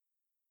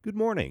Good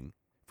morning.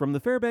 From the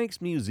Fairbanks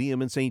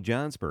Museum in St.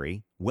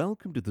 Johnsbury,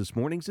 welcome to this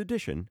morning's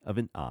edition of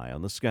An Eye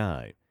on the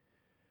Sky.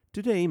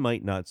 Today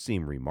might not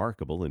seem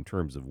remarkable in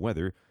terms of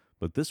weather,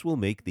 but this will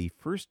make the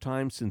first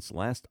time since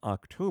last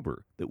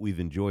October that we've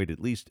enjoyed at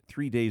least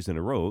 3 days in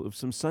a row of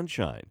some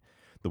sunshine.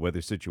 The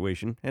weather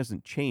situation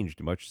hasn't changed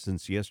much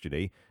since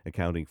yesterday,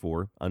 accounting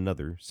for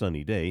another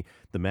sunny day.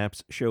 The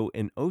maps show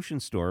an ocean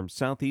storm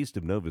southeast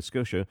of Nova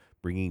Scotia,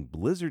 bringing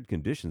blizzard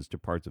conditions to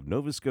parts of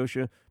Nova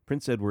Scotia,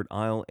 Prince Edward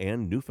Isle,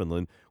 and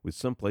Newfoundland, with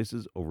some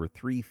places over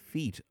 3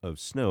 feet of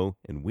snow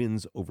and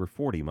winds over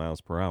 40 miles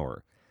per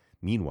hour.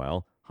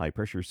 Meanwhile, high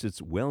pressure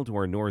sits well to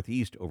our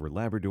northeast over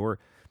Labrador.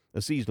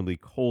 A seasonably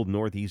cold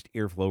northeast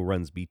airflow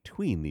runs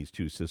between these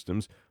two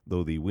systems,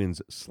 though the winds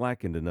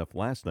slackened enough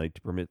last night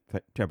to permit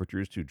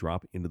temperatures to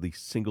drop into the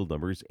single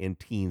numbers and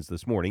teens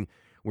this morning.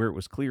 Where it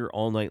was clear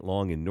all night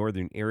long in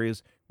northern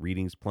areas,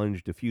 readings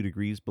plunged a few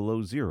degrees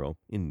below zero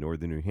in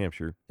northern New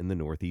Hampshire and the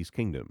Northeast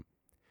Kingdom.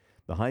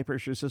 The high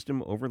pressure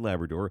system over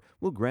Labrador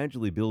will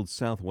gradually build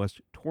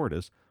southwest toward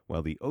us,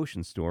 while the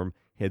ocean storm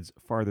heads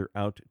farther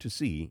out to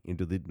sea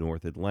into the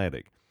North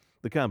Atlantic.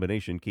 The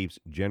combination keeps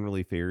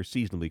generally fair,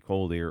 seasonably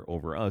cold air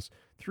over us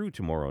through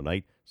tomorrow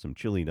night, some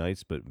chilly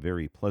nights but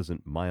very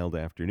pleasant, mild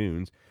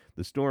afternoons.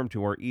 The storm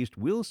to our east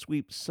will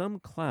sweep some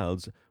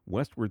clouds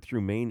westward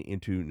through Maine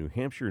into New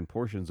Hampshire and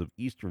portions of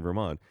eastern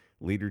Vermont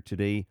later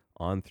today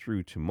on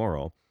through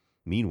tomorrow.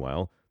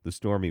 Meanwhile, the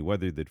stormy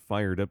weather that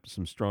fired up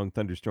some strong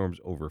thunderstorms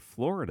over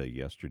Florida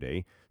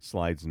yesterday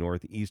slides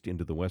northeast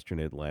into the western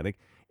Atlantic,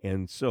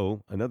 and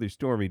so another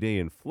stormy day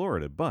in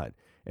Florida. But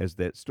as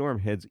that storm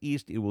heads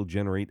east, it will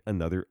generate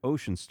another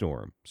ocean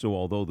storm. So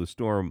although the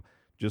storm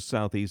just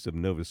southeast of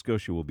Nova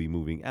Scotia will be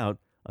moving out,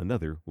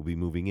 another will be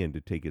moving in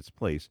to take its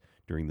place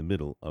during the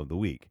middle of the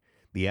week.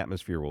 The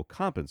atmosphere will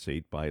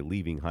compensate by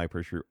leaving high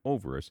pressure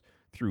over us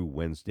through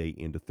Wednesday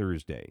into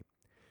Thursday.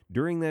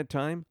 During that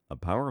time, a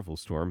powerful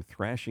storm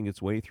thrashing its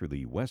way through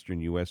the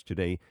western U.S.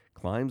 today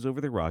climbs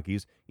over the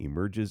Rockies,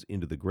 emerges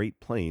into the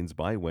Great Plains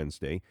by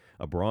Wednesday.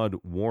 A broad,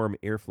 warm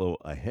airflow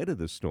ahead of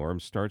the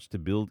storm starts to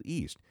build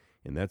east,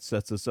 and that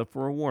sets us up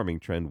for a warming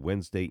trend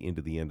Wednesday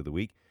into the end of the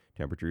week.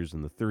 Temperatures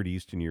in the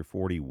 30s to near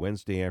 40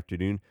 Wednesday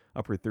afternoon,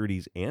 upper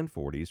 30s and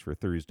 40s for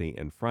Thursday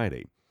and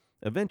Friday.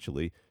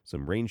 Eventually,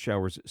 some rain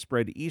showers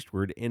spread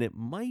eastward, and it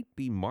might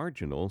be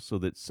marginal so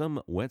that some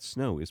wet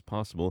snow is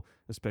possible,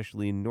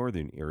 especially in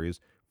northern areas,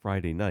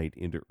 Friday night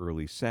into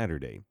early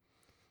Saturday.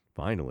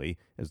 Finally,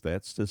 as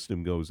that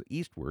system goes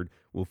eastward,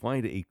 we'll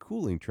find a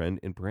cooling trend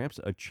and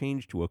perhaps a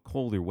change to a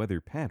colder weather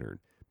pattern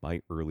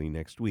by early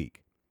next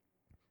week.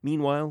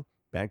 Meanwhile,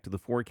 back to the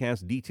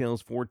forecast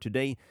details for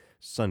today.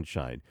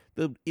 Sunshine.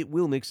 It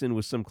will mix in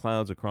with some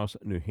clouds across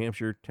New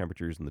Hampshire.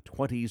 Temperatures in the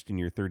 20s to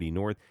near 30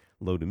 north,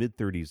 low to mid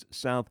 30s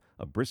south.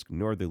 A brisk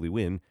northerly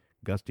wind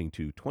gusting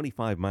to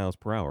 25 miles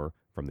per hour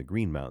from the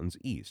Green Mountains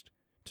east.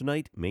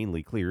 Tonight,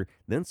 mainly clear,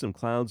 then some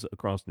clouds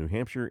across New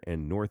Hampshire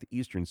and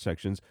northeastern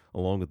sections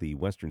along with the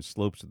western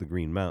slopes of the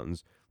Green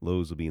Mountains.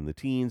 Lows will be in the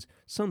teens,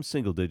 some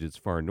single digits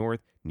far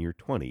north, near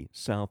 20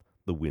 south.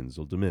 The winds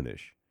will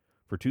diminish.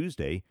 For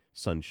Tuesday,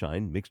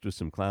 sunshine mixed with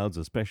some clouds,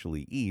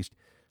 especially east.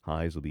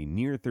 Highs will be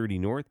near 30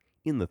 north,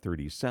 in the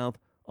 30s south,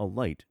 a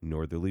light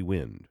northerly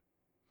wind.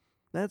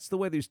 That's the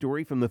weather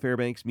story from the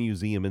Fairbanks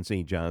Museum in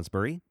St.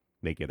 Johnsbury.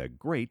 Make it a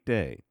great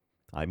day.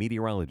 I'm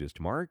meteorologist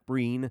Mark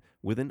Breen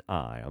with An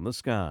Eye on the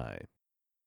Sky.